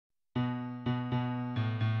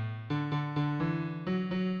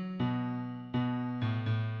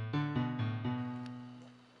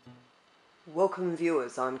Welcome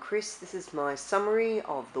viewers, I'm Chris. This is my summary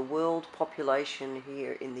of the world population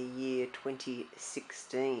here in the year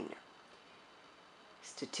 2016.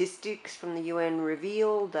 Statistics from the UN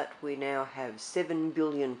reveal that we now have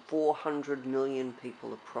 7,400,000,000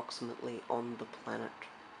 people approximately on the planet.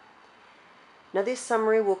 Now this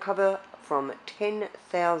summary will cover from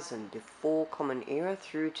 10,000 before Common Era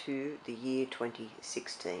through to the year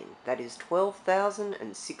 2016. That is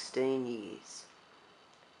 12,016 years.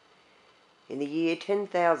 In the year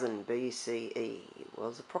 10,000 BCE, it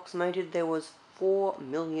was approximated there was 4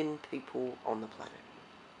 million people on the planet.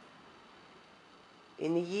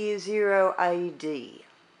 In the year 0 AD,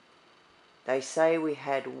 they say we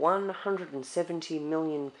had 170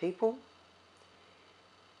 million people.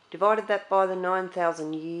 Divided that by the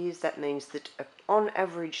 9,000 years, that means that on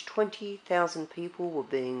average 20,000 people were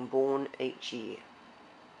being born each year.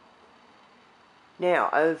 Now,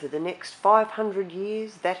 over the next 500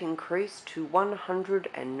 years, that increased to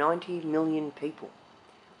 190 million people,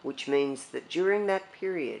 which means that during that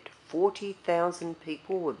period, 40,000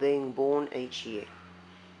 people were being born each year.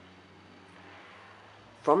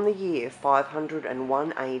 From the year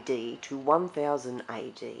 501 AD to 1000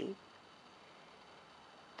 AD,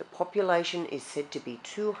 the population is said to be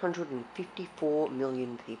 254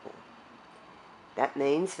 million people. That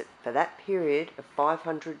means that for that period of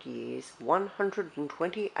 500 years,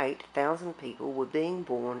 128,000 people were being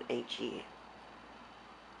born each year.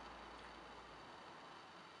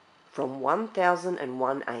 From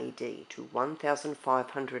 1001 AD to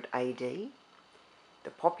 1500 AD,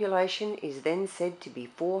 the population is then said to be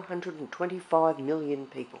 425 million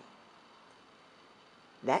people.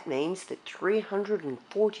 That means that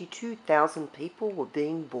 342,000 people were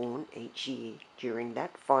being born each year during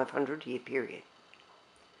that 500-year period.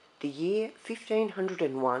 The year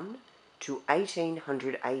 1501 to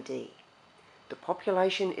 1800 AD, the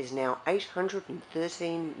population is now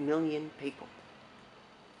 813 million people.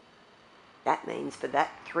 That means for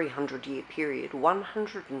that 300-year period,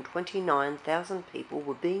 129,000 people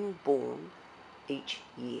were being born each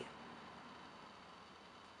year.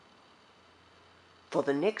 For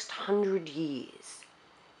the next 100 years,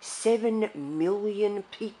 7 million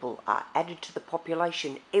people are added to the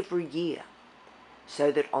population every year,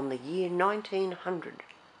 so that on the year 1900,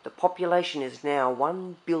 the population is now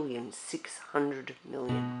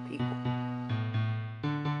 1,600,000,000 people.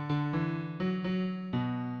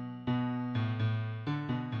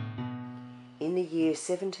 In the year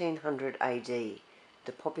 1700 AD,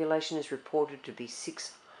 the population is reported to be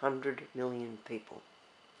 600 million people.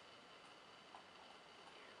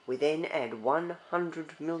 We then add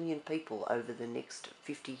 100 million people over the next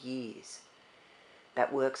 50 years.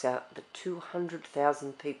 That works out that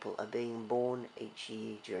 200,000 people are being born each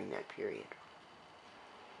year during that period.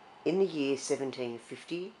 In the year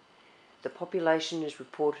 1750, the population is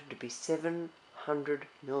reported to be 700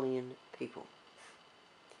 million people.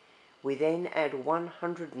 We then add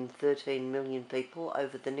 113 million people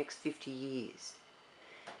over the next 50 years.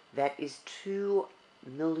 That is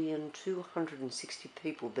 2,260,000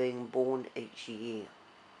 people being born each year.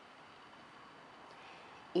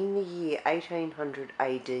 In the year 1800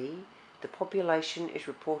 AD, the population is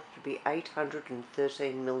reported to be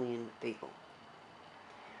 813 million people.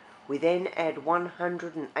 We then add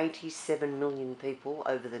 187 million people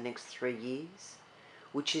over the next 3 years,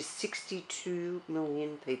 which is 62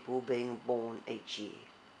 million people being born each year.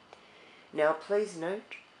 Now please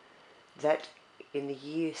note that in the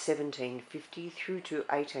year 1750 through to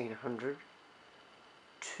 1800,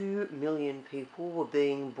 2 million people were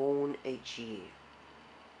being born each year.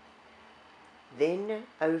 Then,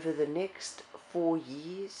 over the next 4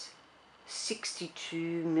 years,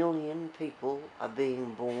 62 million people are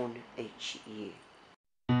being born each year.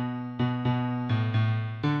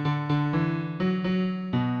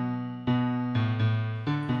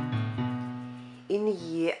 In the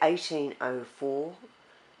year 1804,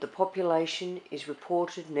 the population is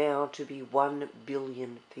reported now to be 1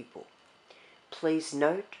 billion people. Please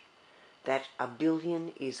note that a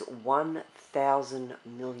billion is 1,000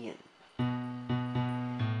 million.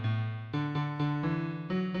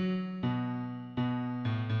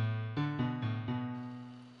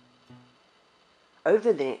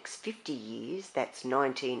 Over the next 50 years, that's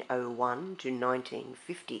 1901 to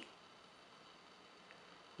 1950,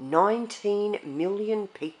 19 million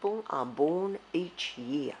people are born each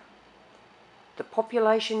year. The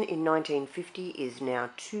population in 1950 is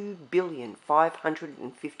now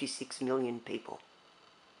 2,556,000,000 people.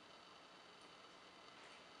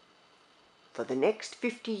 For the next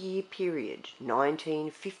 50-year period,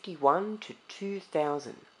 1951 to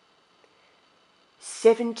 2000,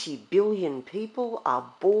 70 billion people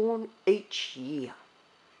are born each year.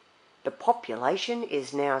 The population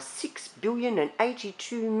is now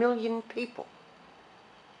 6,082,000,000 people.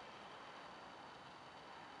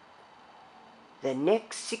 The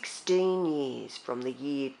next 16 years, from the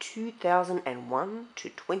year 2001 to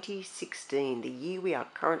 2016, the year we are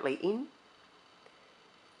currently in,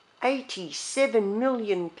 87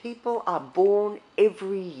 million people are born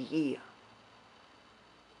every year.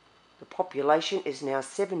 The population is now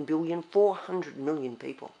 7,400,000,000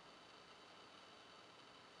 people.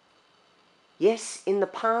 Yes, in the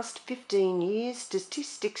past 15 years,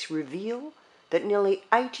 statistics reveal that nearly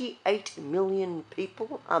 88 million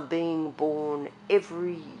people are being born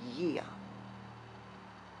every year.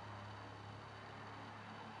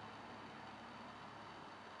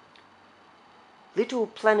 Little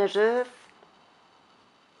planet Earth,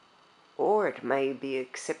 or it may be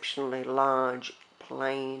exceptionally large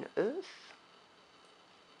plain Earth,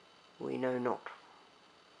 we know not.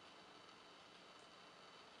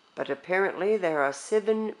 But apparently there are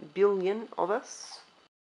 7 billion of us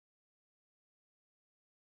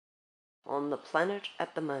on the planet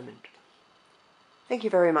at the moment. Thank you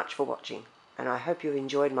very much for watching, and I hope you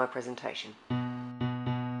enjoyed my presentation.